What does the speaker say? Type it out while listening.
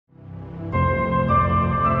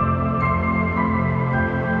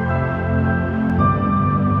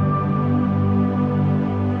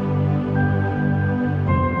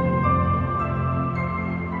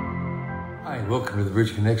the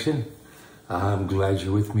Bridge Connection. I'm glad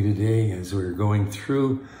you're with me today as we're going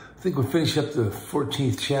through. I think we'll finish up the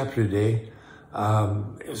 14th chapter today.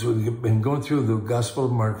 As we've been going through the Gospel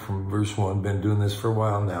of Mark from verse 1, been doing this for a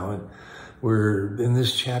while now, and we're in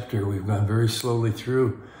this chapter. We've gone very slowly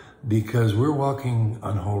through because we're walking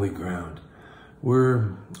on holy ground.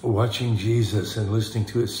 We're watching Jesus and listening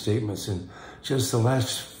to his statements in just the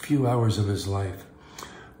last few hours of his life.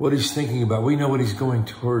 What he's thinking about, we know what he's going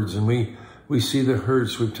towards, and we see the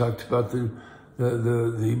hurts. We've talked about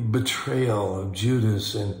the betrayal of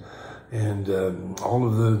Judas and all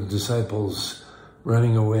of the disciples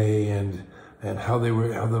running away and how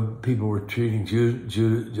the people were treating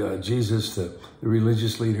Jesus, the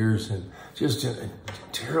religious leaders, and just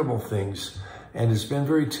terrible things. And it's been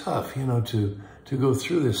very tough, to go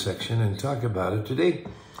through this section and talk about it. Today,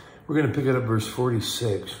 we're going to pick it up verse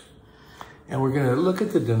 46, and we're going to look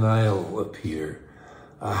at the denial of Peter,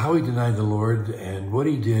 how he denied the Lord and what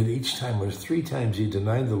he did each time. It was 3 times he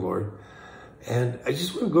denied the Lord. And I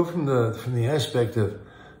just want to go from the aspect of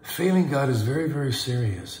failing God is very, very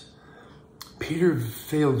serious. Peter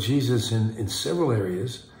failed Jesus in several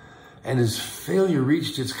areas, and his failure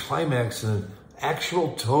reached its climax in an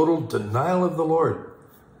actual total denial of the Lord.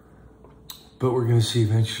 But we're going to see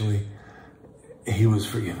eventually he was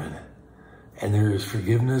forgiven. And there is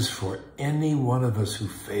forgiveness for any one of us who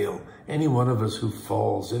fail, any one of us who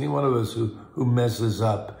falls, any one of us who messes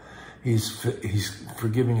up. He's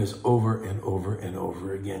forgiving us over and over and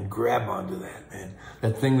over again. Grab onto that, man.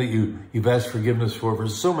 That thing that you've asked forgiveness for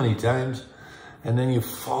so many times, and then you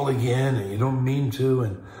fall again and you don't mean to,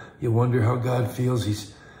 and you wonder how God feels.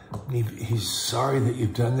 He's sorry that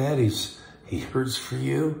you've done that. He hurts for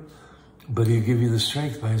you, but he'll give you the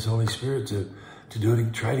strength by his Holy Spirit to do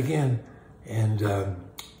it, try it again. And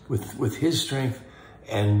with his strength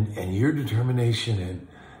and your determination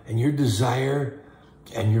and your desire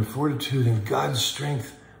and your fortitude and God's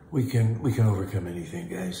strength, we can overcome anything,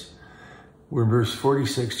 guys. We're in verse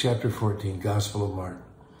 46, chapter 14, Gospel of Mark.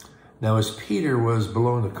 Now, as Peter was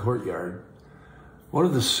below in the courtyard, one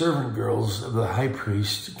of the servant girls of the high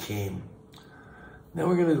priest came.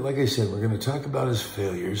 Now like I said, we're going to talk about his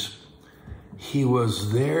failures. He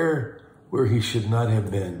was there where he should not have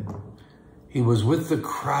been. He was with the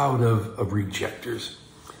crowd of rejectors.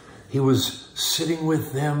 He was sitting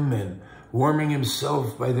with them and warming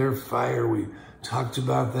himself by their fire. We talked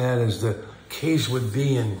about that as the case would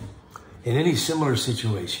be in any similar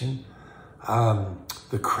situation.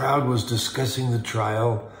 The crowd was discussing the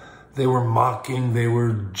trial. They were mocking, they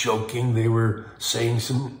were joking, they were saying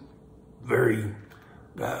some very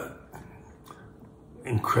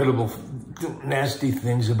incredible, nasty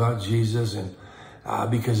things about Jesus and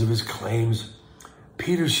because of his claims.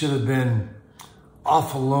 Peter should have been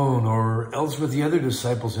off alone or else with the other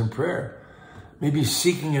disciples in prayer, maybe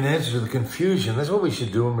seeking an answer to the confusion. That's what we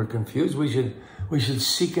should do when we're confused. We should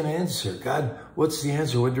seek an answer. God, what's the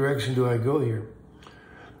answer? What direction do I go here?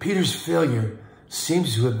 Peter's failure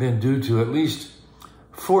seems to have been due to at least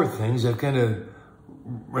 4 things. I've kind of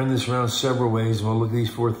run this around several ways. We'll look at these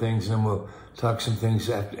 4 things, and then we'll talk some things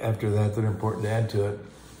after that are important to add to it.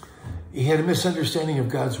 He had a misunderstanding of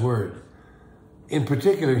God's word. In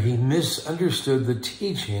particular, he misunderstood the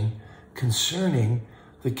teaching concerning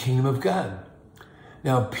the kingdom of God.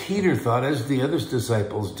 Now, Peter thought, as the other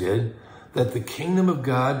disciples did, that the kingdom of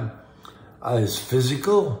God is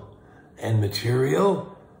physical and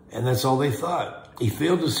material, and that's all they thought. He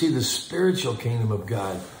failed to see the spiritual kingdom of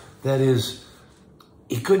God. That is,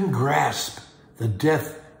 he couldn't grasp the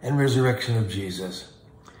death and resurrection of Jesus.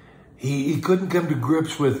 He couldn't come to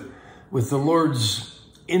grips with the Lord's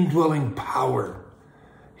indwelling power,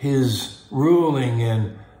 his ruling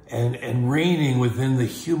and reigning within the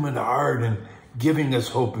human heart and giving us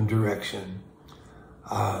hope and direction.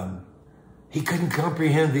 He couldn't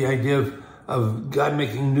comprehend the idea of God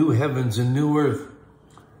making new heavens and new earth,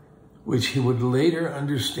 which he would later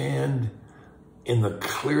understand in the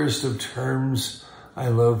clearest of terms. I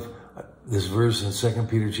love this verse in 2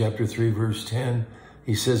 Peter chapter 3, verse 10.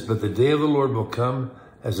 He says, "But the day of the Lord will come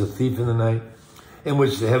as a thief in the night, in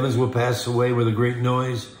which the heavens will pass away with a great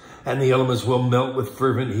noise, and the elements will melt with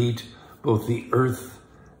fervent heat. Both the earth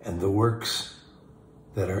and the works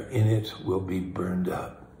that are in it will be burned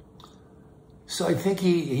up." So I think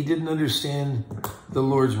he didn't understand the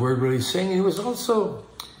Lord's word, what he's saying. He was also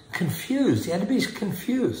confused. He had to be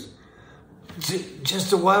confused.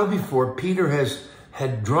 Just a while before, Peter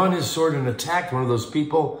had drawn his sword and attacked one of those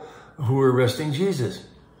people who were arresting Jesus.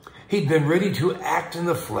 He'd been ready to act in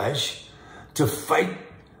the flesh, to fight,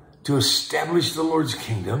 to establish the Lord's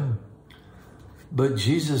kingdom. But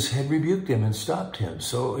Jesus had rebuked him and stopped him.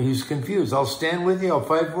 So he's confused. I'll stand with you. I'll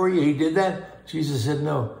fight for you. He did that. Jesus said,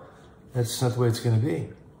 no, that's not the way it's going to be.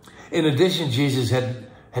 In addition, Jesus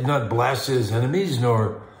had not blasted his enemies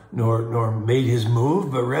nor made his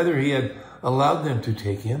move, but rather he had allowed them to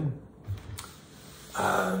take him,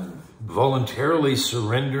 voluntarily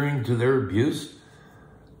surrendering to their abuse.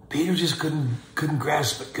 Peter just couldn't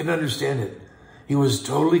grasp it, couldn't understand it. He was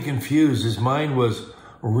totally confused. His mind was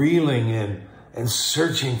reeling and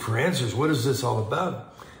searching for answers. What is this all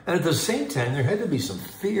about? And at the same time, there had to be some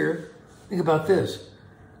fear. Think about this.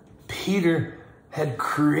 Peter had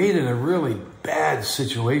created a really bad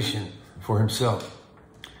situation for himself.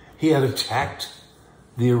 He had attacked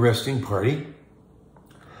the arresting party.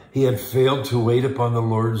 He had failed to wait upon the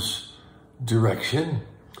Lord's direction.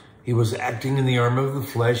 He was acting in the arm of the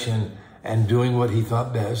flesh and doing what he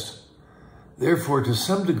thought best. Therefore, to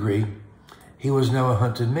some degree, he was now a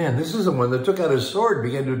hunted man. This is the one that took out his sword and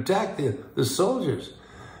began to attack the soldiers.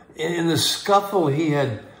 In the scuffle, he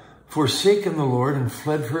had forsaken the Lord and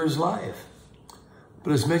fled for his life.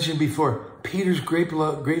 But as mentioned before, Peter's great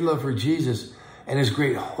love for Jesus and his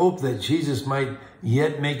great hope that Jesus might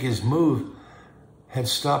yet make his move had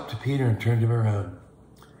stopped Peter and turned him around.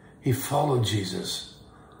 He followed Jesus,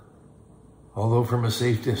 although from a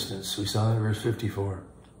safe distance. We saw that in verse 54.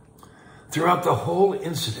 Throughout the whole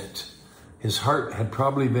incident, his heart had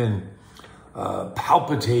probably been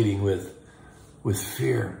palpitating with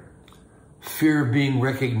fear. Fear of being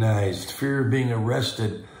recognized, fear of being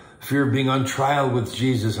arrested, fear of being on trial with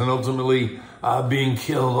Jesus, and ultimately being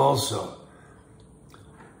killed also.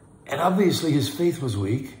 And obviously his faith was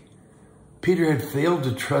weak. Peter had failed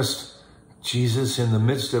to trust Jesus in the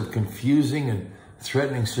midst of confusing and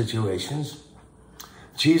threatening situations.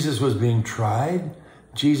 Jesus was being tried.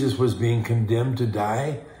 Jesus was being condemned to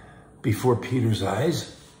die before Peter's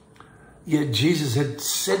eyes. Yet Jesus had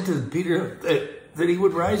said to Peter that he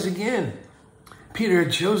would rise again. Peter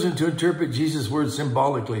had chosen to interpret Jesus' words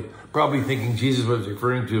symbolically, probably thinking Jesus was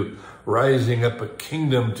referring to rising up a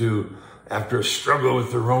kingdom after a struggle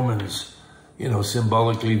with the Romans,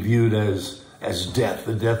 symbolically viewed as death,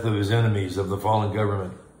 the death of his enemies, of the fallen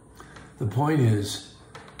government. The point is,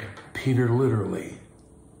 Peter literally,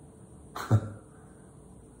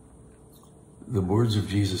 the words of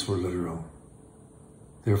Jesus were literal.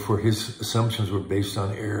 Therefore, his assumptions were based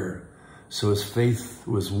on error. So his faith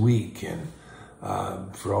was weak, and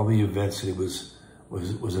for all the events that he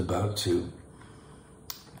was about to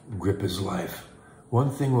grip his life. One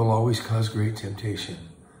thing will always cause great temptation: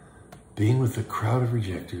 being with a crowd of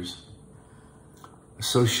rejectors,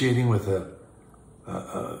 associating with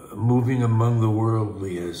moving among the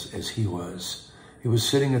worldly as he was. He was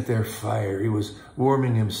sitting at their fire. He was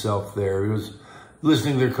warming himself there. He was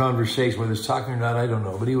listening to their conversation, whether it's talking or not, I don't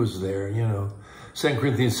know, but he was there, 2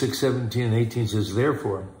 Corinthians 6:17 and 18 says,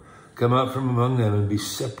 therefore, come out from among them and be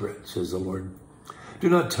separate, says the Lord. Do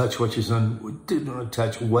not touch what is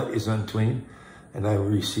unclean, and I will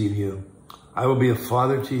receive you. I will be a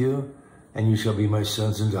father to you, and you shall be my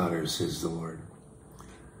sons and daughters, says the Lord.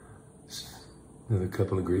 Another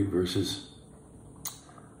couple of great verses.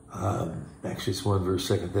 Actually, it's one verse,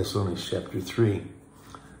 2 Thessalonians chapter 3,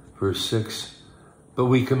 verse 6. But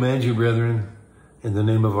we command you, brethren, in the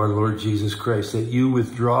name of our Lord Jesus Christ, that you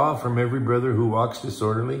withdraw from every brother who walks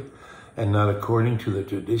disorderly and not according to the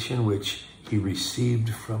tradition which he received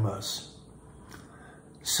from us.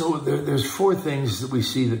 So there's four things that we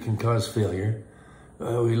see that can cause failure.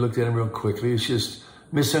 We looked at them real quickly. It's just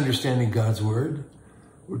misunderstanding God's word.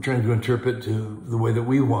 We're trying to interpret to the way that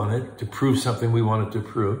we want it, to prove something we want it to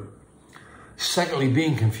prove. Secondly,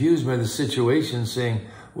 being confused by the situation, saying,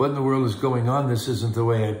 what in the world is going on? This isn't the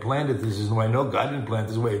way I planned it. This isn't the way. I know God didn't plan it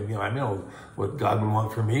this way. I know what God would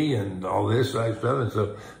want for me and all this. And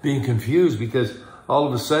so being confused because all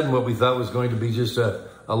of a sudden what we thought was going to be just a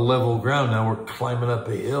level ground, now we're climbing up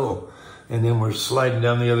a hill, and then we're sliding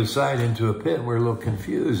down the other side into a pit, and we're a little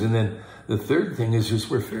confused. And then the third thing is just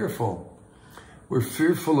we're fearful. We're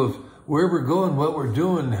fearful of where we're going, what we're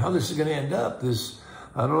doing, how this is going to end up.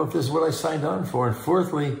 I don't know if this is what I signed on for. And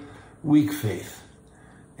fourthly, weak faith.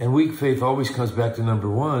 And weak faith always comes back to number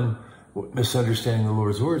one, misunderstanding the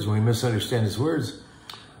Lord's words. When we misunderstand his words,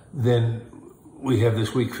 then we have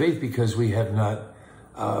this weak faith because we have not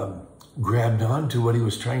grabbed on to what he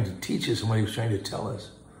was trying to teach us and what he was trying to tell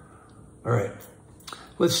us. All right,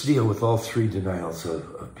 let's deal with all three denials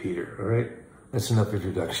of Peter, all right? That's enough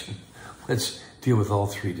introduction. Let's deal with all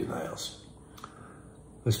three denials.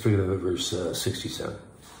 Let's pick it up at verse 67.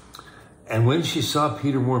 And when she saw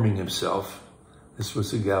Peter warming himself, this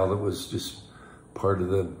was a gal that was just part of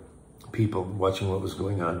the people watching what was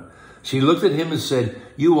going on. She looked at him and said,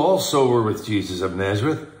 "You also were with Jesus of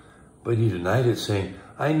Nazareth." But he denied it, saying,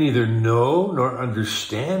 "I neither know nor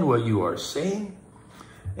understand what you are saying."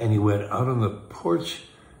 And he went out on the porch,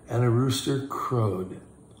 and a rooster crowed.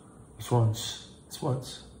 It's once.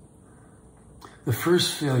 The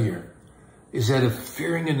first failure is that of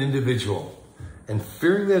fearing an individual. And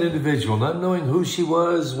fearing that individual, not knowing who she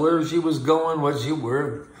was, where she was going,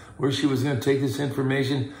 where she was going to take this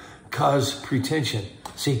information, caused pretension.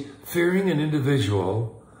 See, fearing an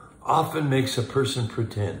individual often makes a person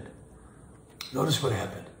pretend. Notice what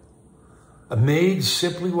happened. A maid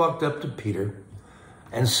simply walked up to Peter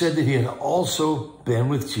and said that he had also been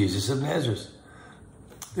with Jesus of Nazareth.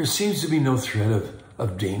 There seems to be no threat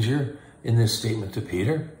of danger in this statement to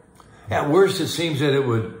Peter. At worst, it seems that it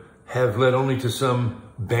would have led only to some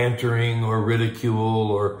bantering or ridicule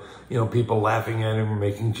or, people laughing at him or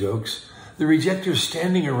making jokes. The rejectors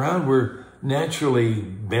standing around were naturally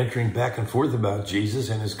bantering back and forth about Jesus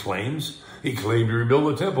and his claims. He claimed to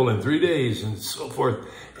rebuild the temple in 3 days and so forth.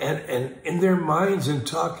 And in their minds and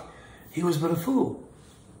talk, he was but a fool.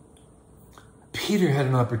 Peter had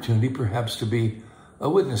an opportunity perhaps to be a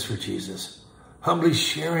witness for Jesus, humbly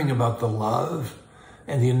sharing about the love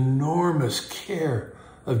and the enormous care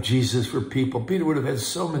of Jesus for people. Peter would have had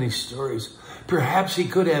so many stories. Perhaps he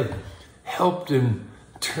could have helped and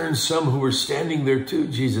turned some who were standing there to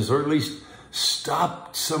Jesus, or at least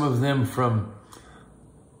stopped some of them from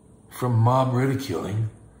mob ridiculing.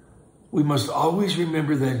 We must always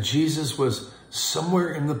remember that Jesus was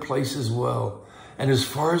somewhere in the place as well. And as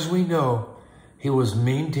far as we know, he was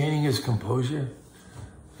maintaining his composure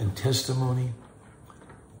and testimony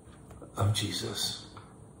of Jesus.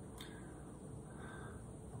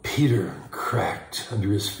 Peter cracked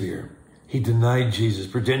under his fear. He denied Jesus,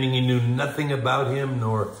 pretending he knew nothing about him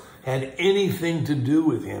nor had anything to do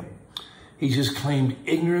with him. He just claimed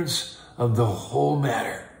ignorance of the whole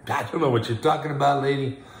matter. I don't know what you're talking about,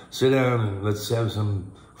 lady. Sit down and let's have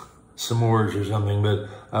some s'mores or something. But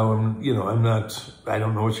I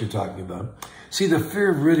don't know what you're talking about. See, the fear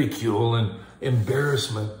of ridicule and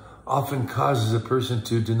embarrassment often causes a person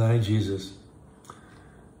to deny Jesus.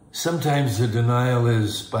 Sometimes the denial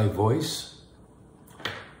is by voice.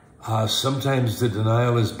 Sometimes the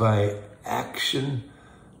denial is by action,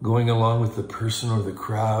 going along with the person or the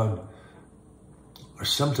crowd. Or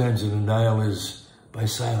sometimes the denial is by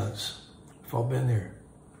silence. We've all been there.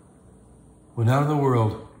 When out in the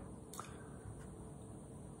world,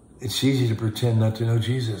 it's easy to pretend not to know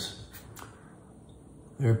Jesus.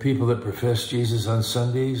 There are people that profess Jesus on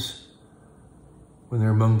Sundays when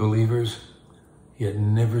they're among believers, yet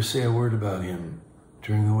never say a word about him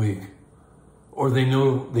during the week. Or they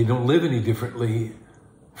know they don't live any differently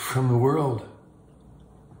from the world.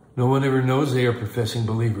 No one ever knows they are professing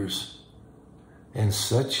believers. And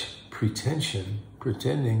such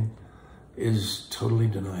pretending, is totally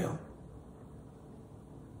denial.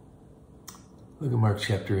 Look at Mark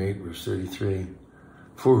chapter 8, verse 33.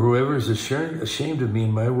 For whoever is ashamed of me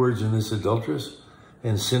and my words in this adulterous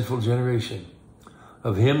and sinful generation,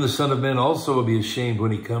 of him the Son of Man also will be ashamed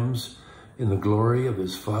when he comes in the glory of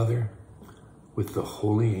his Father with the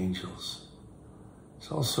holy angels.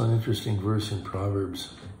 It's also an interesting verse in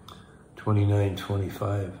Proverbs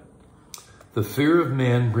 29:25. The fear of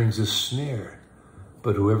man brings a snare,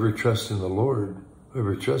 but whoever trusts in the Lord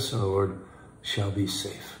shall be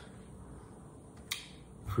safe.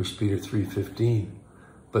 1 Peter 3:15.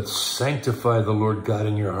 But sanctify the Lord God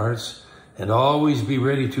in your hearts, and always be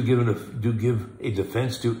ready to give a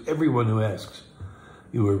defense to everyone who asks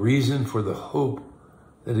you a reason for the hope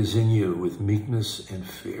that is in you with meekness and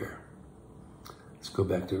fear. Let's go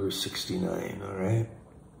back to verse 69, all right?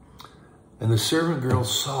 And the servant girl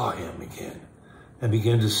saw him again and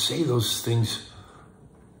began to say those things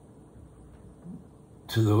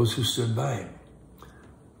to those who stood by.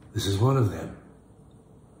 This is one of them.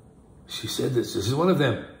 She said this is one of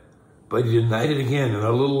them. But he denied it again. And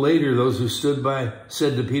a little later, those who stood by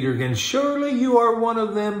said to Peter again, surely you are one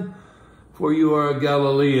of them, for you are a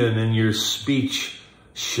Galilean, and your speech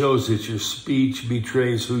shows it. Your speech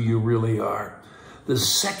betrays who you really are. The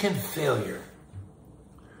second failure.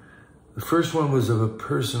 The first one was of a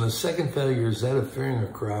person. The second failure is that of fearing a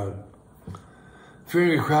crowd.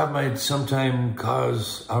 Fearing a crowd might sometimes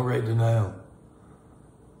cause outright denial.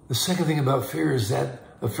 The second thing about fear is that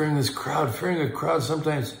of fearing this crowd. Fearing a crowd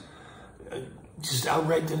sometimes just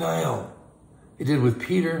outright denial. It did with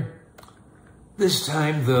Peter. This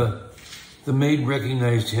time the maid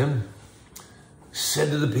recognized him,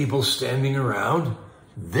 said to the people standing around,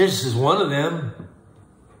 this is one of them.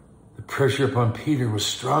 The pressure upon Peter was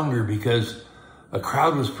stronger because a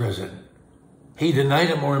crowd was present. He denied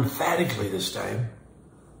it more emphatically this time.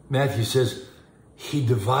 Matthew says he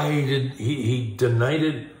denied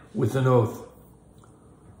it with an oath.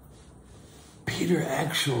 Peter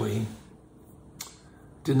actually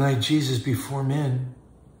denied Jesus before men,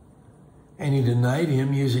 and he denied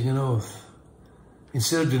him using an oath.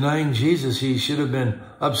 Instead of denying Jesus, he should have been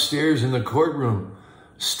upstairs in the courtroom,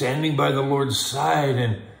 standing by the Lord's side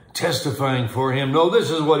and testifying for him. No, this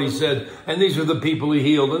is what he said, and these are the people he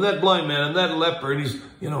healed, and that blind man, and that leper, and he's,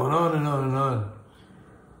 and on and on and on.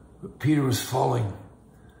 But Peter was falling.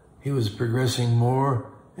 He was progressing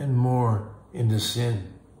more and more into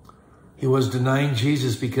sin. He was denying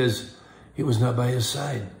Jesus because he was not by his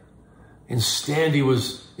side. Instead, he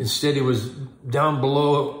was down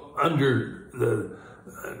below, under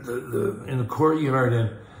in the courtyard,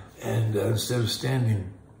 and instead of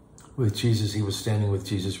standing with Jesus, he was standing with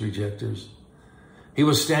Jesus' rejectors. He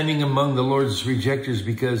was standing among the Lord's rejectors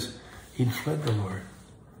because he'd fled the Lord.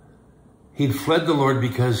 He'd fled the Lord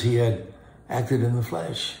because he had acted in the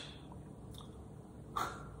flesh.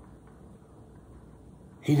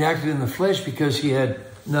 He'd acted in the flesh because he had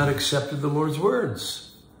not accepted the Lord's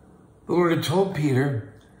words. The Lord had told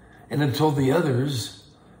Peter and had told the others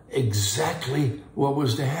exactly what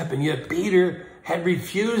was to happen. Yet Peter had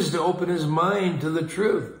refused to open his mind to the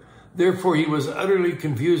truth. Therefore, he was utterly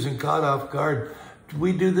confused and caught off guard.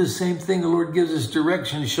 We do the same thing. The Lord gives us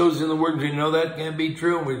direction, shows in the Word, that can't be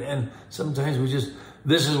true. And sometimes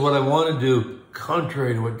this is what I want to do,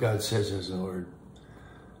 contrary to what God says in His Word.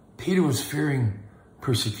 Peter was fearing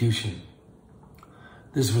persecution.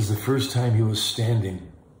 This was the first time he was standing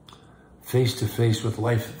face to face with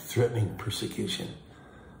life-threatening persecution.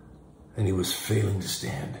 And he was failing to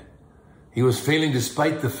stand. He was failing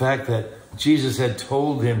despite the fact that Jesus had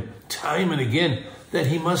told him time and again that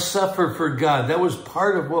he must suffer for God. That was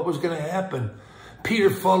part of what was going to happen. Peter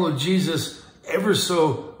followed Jesus ever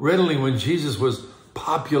so readily when Jesus was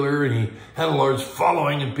popular and he had a large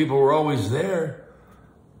following and people were always there.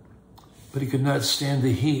 But he could not stand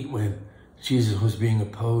the heat when Jesus was being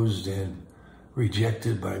opposed and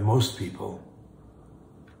rejected by most people.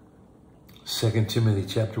 2 Timothy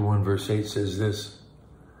chapter 1 verse 8 says this,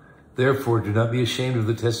 "Therefore do not be ashamed of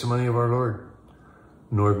the testimony of our Lord,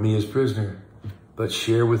 nor of me as prisoner, but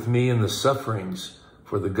share with me in the sufferings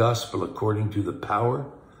for the gospel according to the power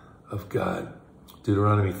of God."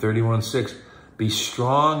 Deuteronomy 31:6, "Be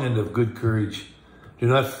strong and of good courage. Do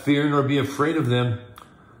not fear nor be afraid of them,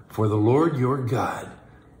 for the Lord your God,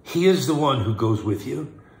 He is the one who goes with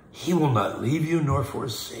you. He will not leave you nor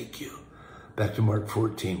forsake you." Back to Mark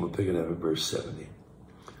 14, we'll pick it up at verse 70.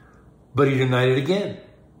 But he denied it again.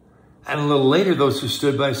 And a little later, those who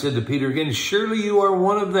stood by said to Peter again, "Surely you are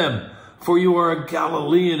one of them, for you are a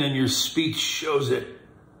Galilean and your speech shows it."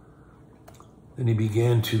 Then he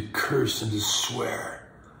began to curse and to swear,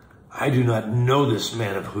 "I do not know this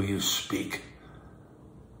man of whom you speak."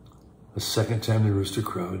 The second time the rooster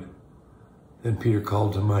crowed. Then Peter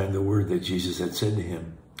called to mind the word that Jesus had said to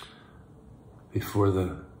him, "Before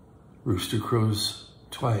the rooster crows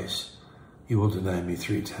twice, you will deny me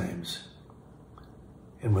 3 times.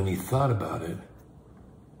 And when he thought about it,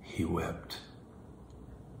 he wept.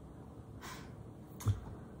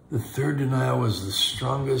 The third denial was the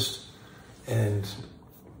strongest and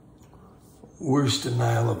worst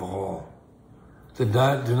denial of all. The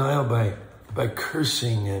denial by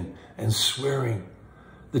cursing and swearing.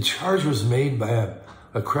 The charge was made by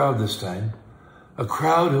a crowd this time. A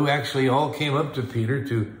crowd who actually all came up to Peter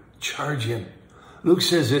to charge him. Luke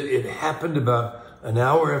says it happened about an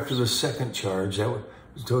hour after the second charge. That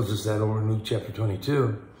tells us that over in Luke chapter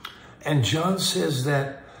 22. And John says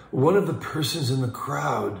that one of the persons in the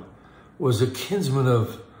crowd was a kinsman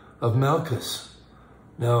of Malchus.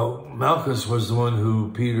 Now, Malchus was the one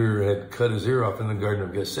who Peter had cut his ear off in the Garden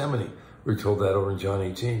of Gethsemane. We're told that over in John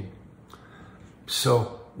 18.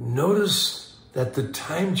 So notice that the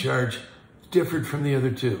time charge differed from the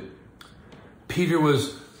other two. Peter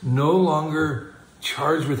was no longer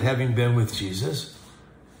charged with having been with Jesus.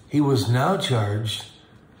 He was now charged,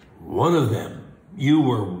 one of them. You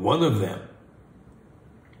were one of them.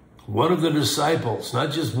 One of the disciples,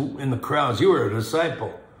 not just in the crowds. You were a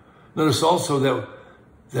disciple. Notice also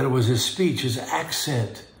that it was his speech, his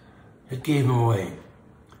accent, that gave him away.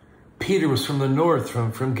 Peter was from the north,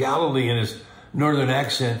 from Galilee, and his northern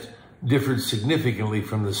accent differed significantly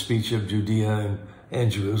from the speech of Judea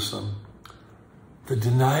and Jerusalem. The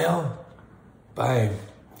denial by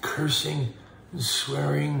cursing and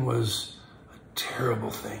swearing was a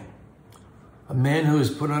terrible thing. A man who is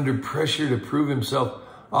put under pressure to prove himself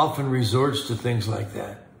often resorts to things like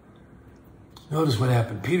that. Notice what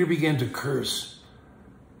happened. Peter began to curse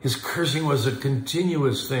His cursing was a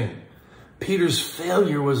continuous thing. Peter's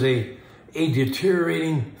failure was a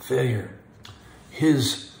deteriorating failure.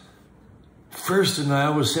 His first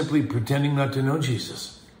denial was simply pretending not to know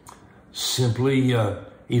Jesus. Simply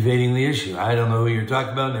evading the issue. I don't know who you're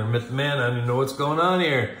talking about. Never met the man. I don't even know what's going on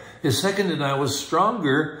here. His second denial was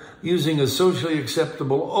stronger, using a socially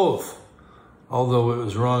acceptable oath, although it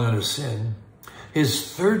was wrong and a sin.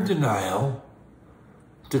 His third denial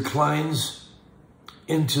declines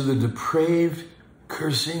into the depraved,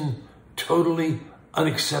 cursing, totally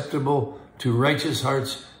unacceptable to righteous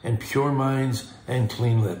hearts and pure minds and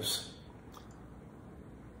clean lips.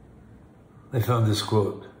 I found this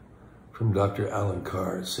quote from Dr. Alan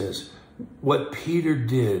Carr. It says, "What Peter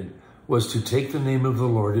did was to take the name of the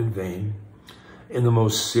Lord in vain in the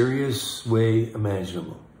most serious way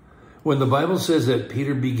imaginable." When the Bible says that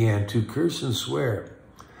Peter began to curse and swear,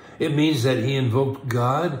 it means that he invoked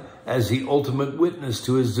God as the ultimate witness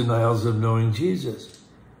to his denials of knowing Jesus.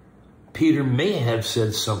 Peter may have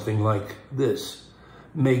said something like this: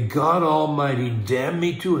 "May God Almighty damn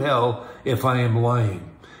me to hell if I am lying.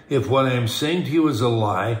 If what I am saying to you is a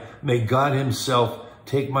lie, may God himself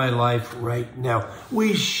take my life right now."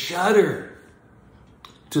 We shudder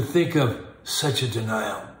to think of such a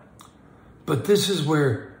denial. But this is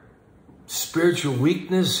where spiritual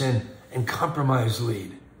weakness and compromise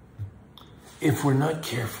lead. If we're not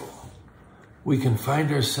careful, we can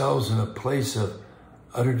find ourselves in a place of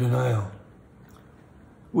utter denial.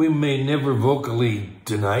 We may never vocally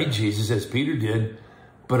deny Jesus as Peter did,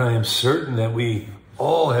 but I am certain that we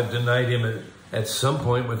all have denied him at some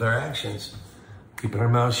point with our actions. Keeping our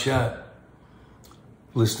mouths shut,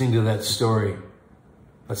 listening to that story,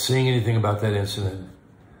 not saying anything about that incident.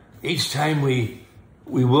 Each time we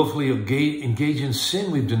willfully engage in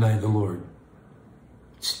sin, we've denied the Lord.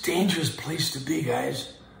 It's a dangerous place to be,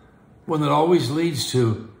 guys. One that always leads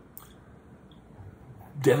to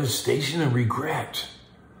devastation and regret.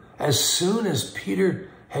 As soon as Peter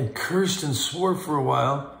had cursed and swore for a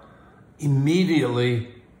while,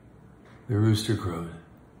 immediately the rooster crowed.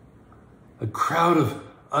 A crowd of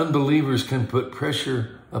unbelievers can put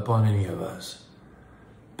pressure upon any of us.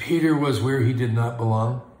 Peter was where he did not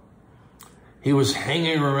belong. He was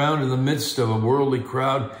hanging around in the midst of a worldly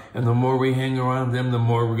crowd, and the more we hang around them, the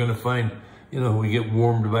more we're going to find, we get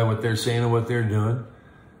warmed by what they're saying and what they're doing.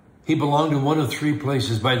 He belonged in one of three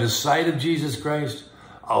places: by the side of Jesus Christ,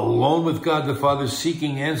 alone with God the Father,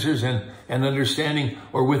 seeking answers and understanding,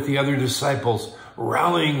 or with the other disciples,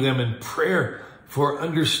 rallying them in prayer for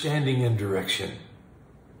understanding and direction.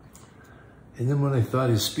 And then when I thought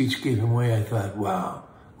his speech gave him away, I thought, wow,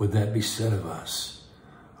 would that be said of us?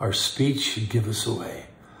 Our speech should give us away.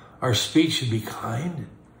 Our speech should be kind,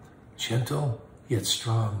 gentle, yet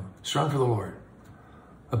strong. Strong for the Lord.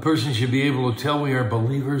 A person should be able to tell we are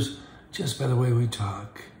believers just by the way we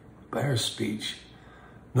talk, by our speech.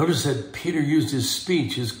 Notice that Peter used his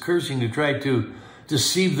speech, his cursing, to try to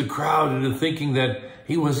deceive the crowd into thinking that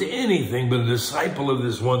he was anything but a disciple of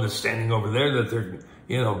this one that's standing over there that they're,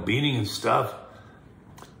 beating and stuff.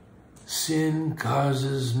 Sin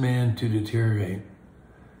causes man to deteriorate.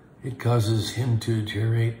 It causes him to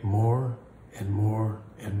deteriorate more and more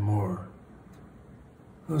and more.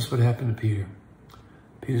 Notice what happened to Peter.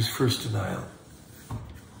 Peter's first denial.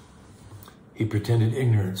 He pretended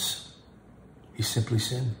ignorance. He simply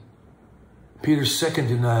sinned. Peter's second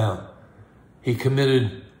denial. He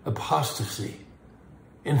committed apostasy,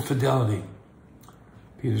 infidelity.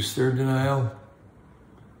 Peter's third denial.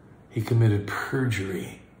 He committed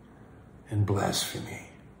perjury and blasphemy.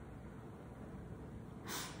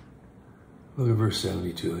 Look at verse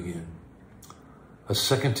 72 again. A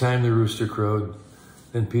second time the rooster crowed.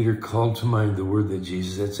 Then Peter called to mind the word that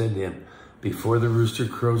Jesus had said to him: "Before the rooster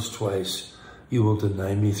crows twice, you will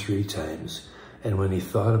deny me 3 times. And when he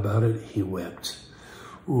thought about it, he wept.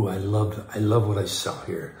 Ooh, I love what I saw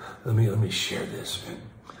here. Let me share this, man.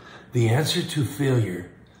 The answer to failure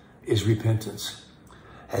is repentance.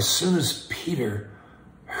 As soon as Peter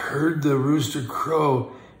heard the rooster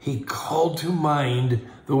crow, he called to mind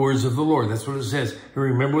the words of the Lord. That's what it says. And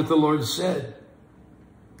remember what the Lord said.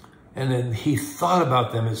 And then he thought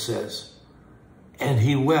about them, it says. And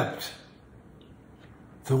he wept.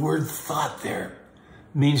 The word thought there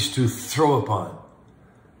means to throw upon.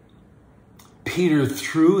 Peter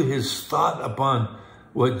threw his thought upon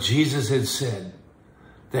what Jesus had said.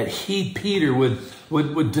 That he, Peter,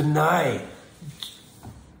 would deny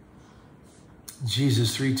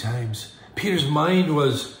Jesus 3 times. Peter's mind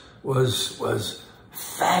was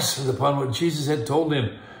fastened upon what Jesus had told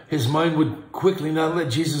him. His mind would quickly not let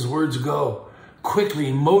Jesus' words go. quickly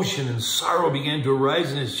emotion and sorrow began to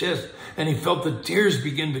arise in his chest, and he felt the tears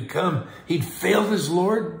begin to come. He'd failed his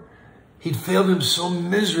Lord. He'd failed him so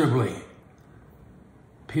miserably.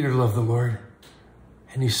 Peter loved the Lord,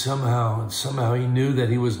 and he somehow he knew that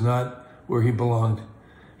he was not where he belonged.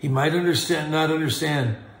 He might not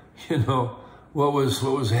understand, what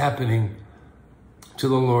was happening to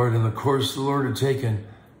the Lord and the course the Lord had taken,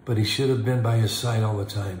 but he should have been by his side all the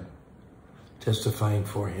time, testifying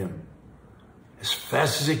for him. As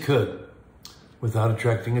fast as he could, without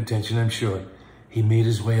attracting attention, I'm sure, he made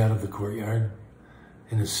his way out of the courtyard.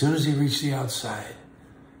 And as soon as he reached the outside,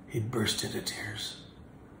 he burst into tears.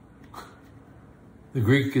 The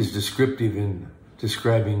Greek is descriptive in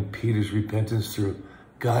describing Peter's repentance through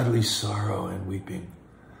godly sorrow and weeping.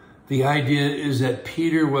 The idea is that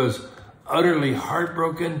Peter was utterly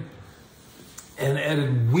heartbroken and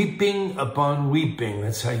added weeping upon weeping.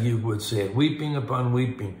 That's how you would say it, weeping upon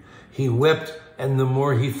weeping. He wept, and the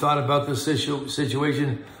more he thought about the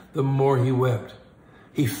situation, the more he wept.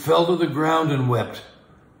 He fell to the ground and wept,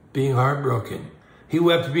 being heartbroken. He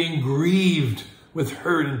wept being grieved with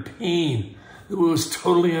hurt and pain. It was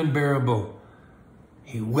totally unbearable.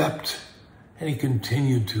 He wept, and he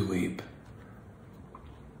continued to weep.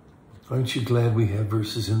 Aren't you glad we have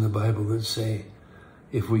verses in the Bible that say,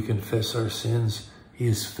 if we confess our sins, he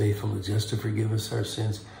is faithful and just to forgive us our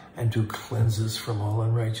sins and to cleanse us from all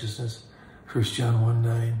unrighteousness? 1 John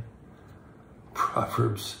 1:9.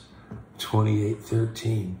 Proverbs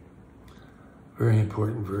 28:13. Very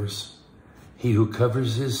important verse. He who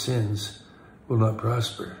covers his sins will not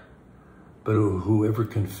prosper, but whoever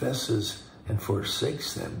confesses and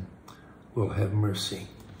forsakes them will have mercy.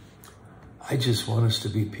 I just want us to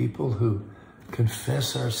be people who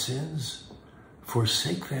confess our sins,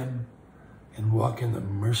 forsake them, and walk in the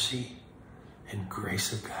mercy and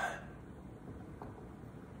grace of God.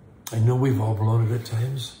 I know we've all blown it at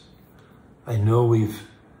times. I know we've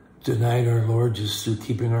denied our Lord just through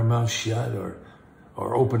keeping our mouth shut or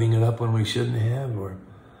opening it up when we shouldn't have, or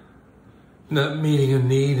not meeting a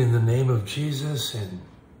need in the name of Jesus and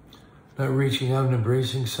not reaching out and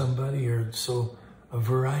embracing somebody, or so a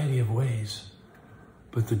variety of ways.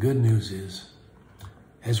 But the good news is,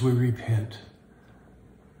 as we repent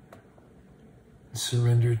and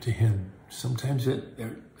surrender to him, sometimes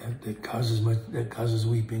that causes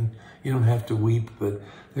weeping. You don't have to weep, but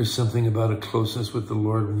there's something about a closeness with the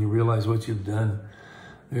Lord when you realize what you've done.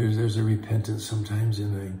 There's a repentance sometimes,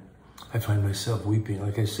 and I find myself weeping.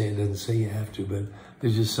 Like I say, it doesn't say you have to, but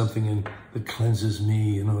there's just something that cleanses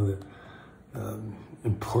me, the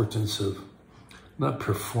importance of not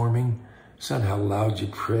performing. It's not how loud you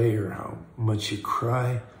pray or how much you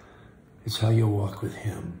cry. It's how you walk with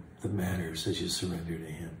him that matters as you surrender to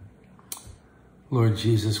him. Lord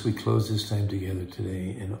Jesus, we close this time together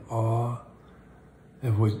today in awe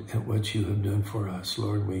at what you have done for us.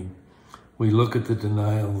 Lord, we look at the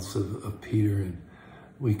denials of Peter, and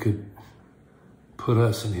we could put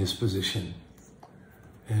us in his position,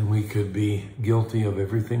 and we could be guilty of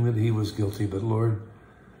everything that he was guilty. But Lord,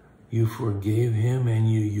 you forgave him,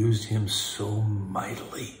 and you used him so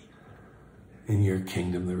mightily in your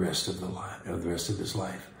kingdom the rest of his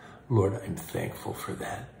life. Lord, I'm thankful for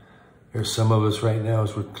that. There's some of us right now,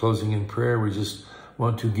 as we're closing in prayer, we just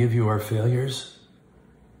want to give you our failures,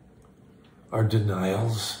 our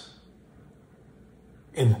denials.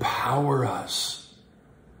 Empower us.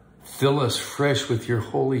 Fill us fresh with your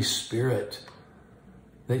Holy Spirit.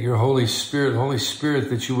 That your Holy Spirit,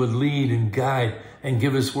 that you would lead and guide and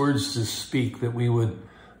give us words to speak, that we would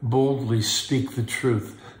boldly speak the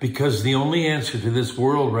truth. Because the only answer to this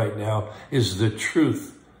world right now is the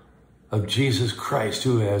truth of Jesus Christ,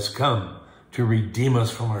 who has come to redeem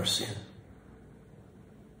us from our sin.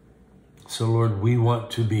 So Lord, we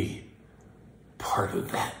want to be part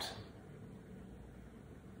of that.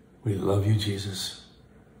 We love you, Jesus,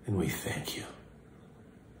 and we thank you.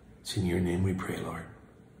 It's in your name we pray, Lord.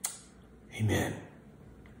 Amen.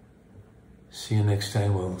 See you next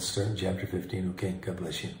time. We'll start in chapter 15. Okay, God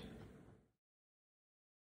bless you.